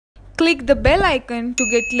Click the bell icon to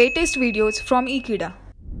get latest videos from Ekeeda.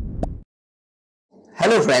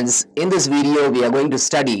 Hello friends, in this video we are going to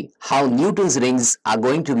study how Newton's rings are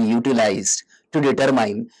going to be utilized to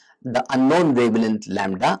determine the unknown wavelength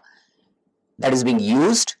lambda that is being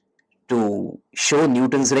used to show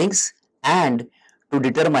Newton's rings and to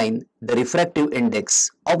determine the refractive index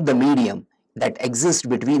of the medium that exists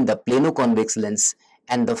between the plano-convex lens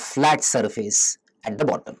and the flat surface at the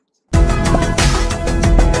bottom.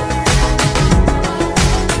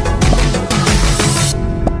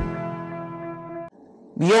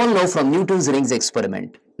 We all know from Newton's rings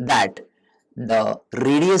experiment that the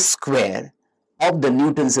radius square of the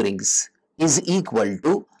Newton's rings is equal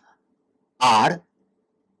to R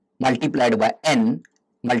multiplied by N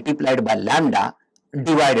multiplied by lambda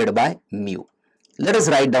divided by mu. Let us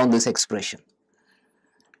write down this expression.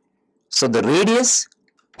 So the radius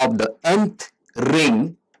of the nth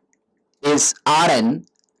ring is Rn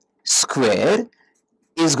square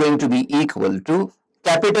is going to be equal to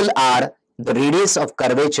capital R, the radius of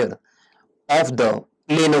curvature of the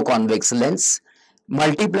plano-convex lens,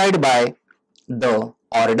 multiplied by the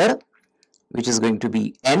order, which is going to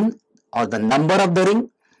be n, or the number of the ring,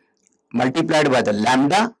 multiplied by the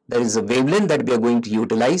lambda, that is the wavelength that we are going to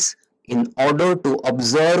utilize in order to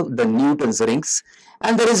observe the Newton's rings.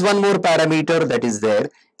 And there is one more parameter that is there,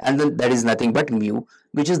 and then that is nothing but mu,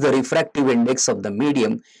 which is the refractive index of the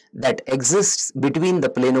medium that exists between the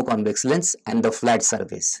plano-convex lens and the flat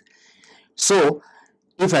surface. So,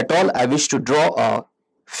 if at all I wish to draw a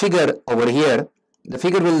figure over here, the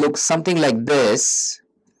figure will look something like this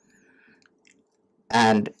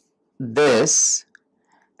and this,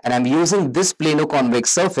 and I am using this plano-convex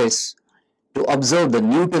surface to observe the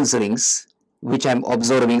Newton's rings, which I am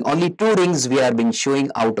observing. Only two rings we are being showing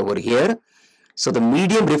out over here. So the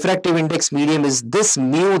medium, refractive index medium, is this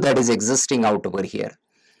mu that is existing out over here.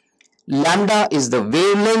 Lambda is the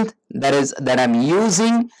wavelength that I am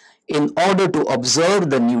using in order to observe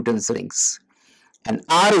the Newton's rings, and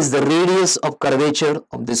R is the radius of curvature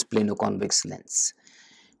of this plano-convex lens.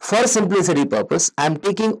 For simplicity purpose, I am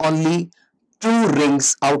taking only two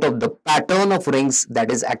rings out of the pattern of rings that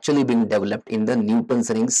is actually being developed in the Newton's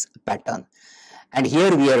rings pattern, and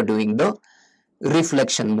here we are doing the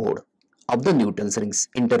reflection mode of the Newton's rings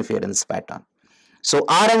interference pattern. So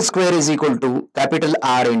Rn square is equal to capital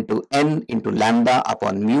R into N into lambda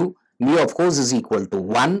upon mu. Mu of course is equal to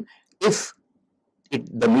 1 if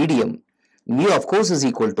the medium, mu of course is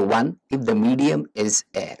equal to 1 if the medium is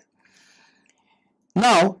air.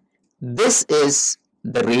 Now this is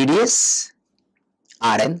the radius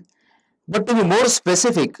Rn, but to be more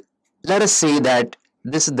specific, let us say that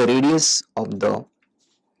this is the radius of the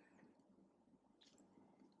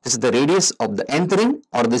nth ring,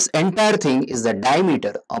 or this entire thing is the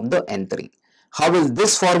diameter of the nth ring. How will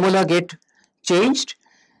this formula get changed?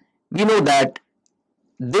 We know that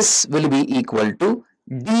this will be equal to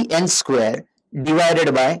dn square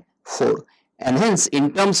divided by 4, and hence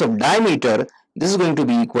in terms of diameter this is going to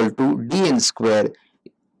be equal to dn square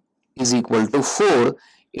is equal to 4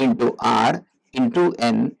 into r into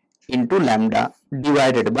n into lambda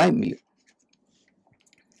divided by mu.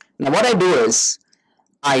 Now what I do is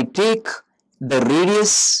I take the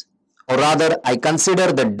radius, or rather I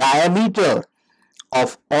consider the diameter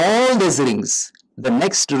of all these rings. The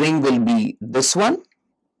next ring will be this one,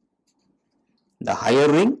 the higher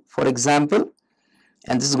ring for example,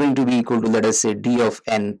 and this is going to be equal to, let us say, d of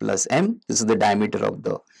n plus m. This is the diameter of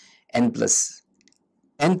the n plus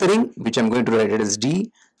nth ring, which I am going to write it as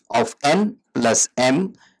d of n plus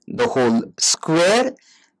m. The whole square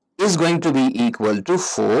is going to be equal to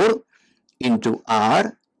 4 into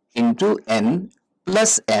r into n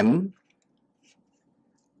plus m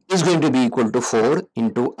is going to be equal to 4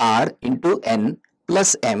 into r into n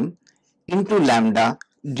plus m into lambda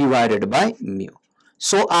divided by mu.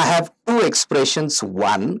 So I have two expressions,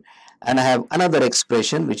 one, and I have another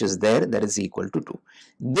expression which is there, that is equal to 2.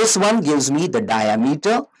 This one gives me the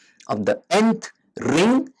diameter of the nth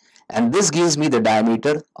ring, and this gives me the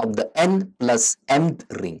diameter of the n plus mth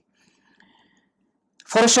ring.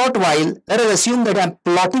 For a short while, let us assume that I am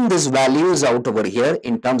plotting these values out over here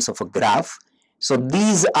in terms of a graph. So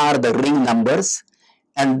these are the ring numbers,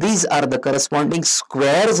 and these are the corresponding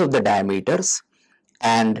squares of the diameters,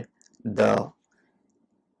 and the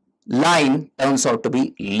line turns out to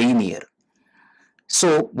be linear.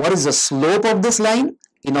 So what is the slope of this line?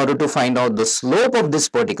 In order to find out the slope of this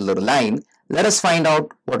particular line, let us find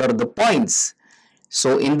out what are the points.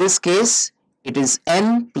 So in this case, it is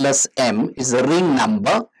n plus m is the ring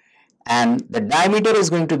number, and the diameter is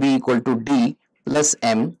going to be equal to d plus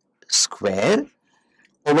m square.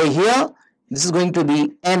 Over here This is going to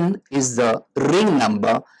be n is the ring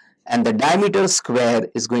number and the diameter square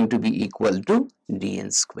is going to be equal to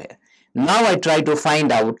dn square. Now I try to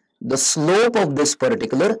find out the slope of this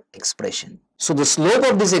particular expression. So the slope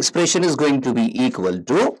of this expression is going to be equal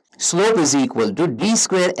to, slope is equal to d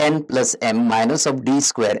square n plus m minus of d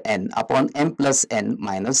square n upon m plus n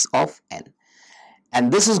minus of n.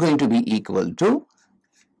 And this is going to be equal to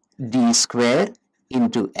d square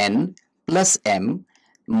into n plus m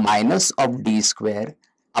minus of d square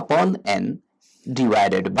upon n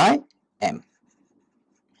divided by m.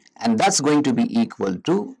 And that's going to be equal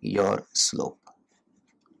to your slope.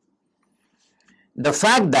 The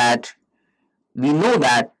fact that we know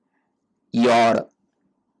that your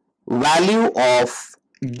value of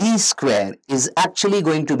d square is actually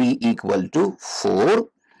going to be equal to 4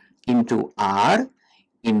 into r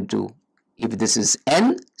into, if this is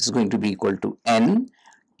n, is going to be equal to n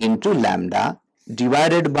into lambda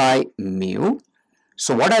divided by mu.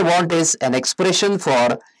 So what I want is an expression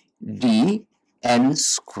for d n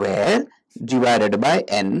square divided by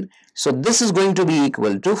n. So this is going to be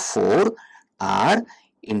equal to 4 r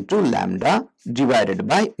into lambda divided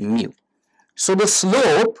by mu. So the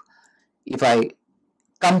slope, if I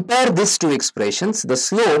compare these two expressions, the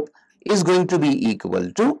slope is going to be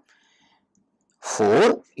equal to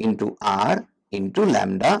 4 into r into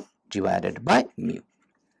lambda divided by mu.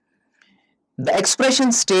 The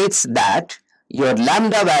expression states that your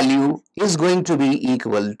lambda value is going to be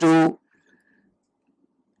equal to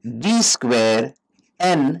d square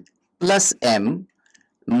n plus m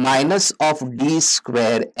minus of d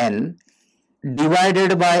square n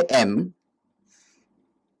divided by m,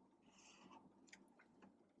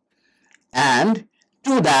 and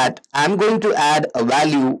to that I am going to add a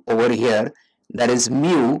value over here, that is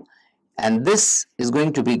mu, and this is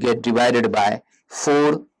going to be get divided by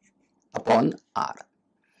 4 upon r,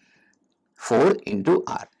 4 into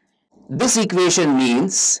r. This equation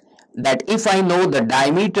means that if I know the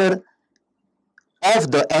diameter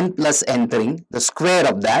of the n plus nth ring, the square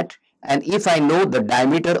of that, and if I know the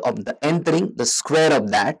diameter of the nth ring, the square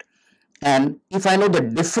of that, and if I know the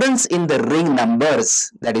difference in the ring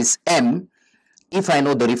numbers, that is m, if I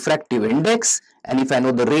know the refractive index, and if I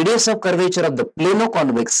know the radius of curvature of the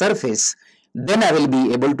plano-convex surface, then I will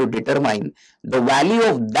be able to determine the value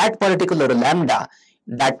of that particular lambda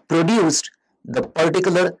that produced the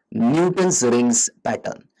particular Newton's rings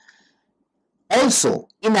pattern. Also,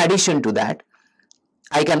 in addition to that,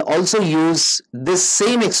 I can also use this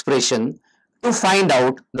same expression to find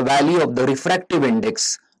out the value of the refractive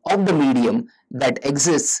index of the medium that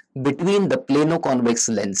exists between the plano-convex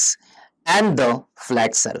lens and the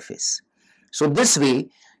flat surface. So this way,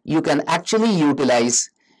 you can actually utilize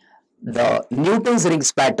the Newton's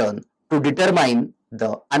rings pattern to determine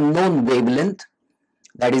the unknown wavelength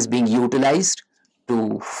that is being utilized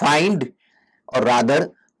to find, or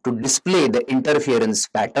rather to display, the interference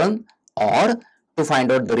pattern, or to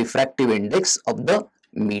find out the refractive index of the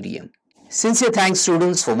medium. Sincere thanks,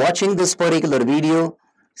 students, for watching this particular video.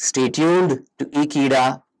 Stay tuned to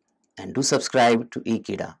Ekeeda and do subscribe to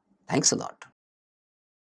Ekeeda. Thanks a lot.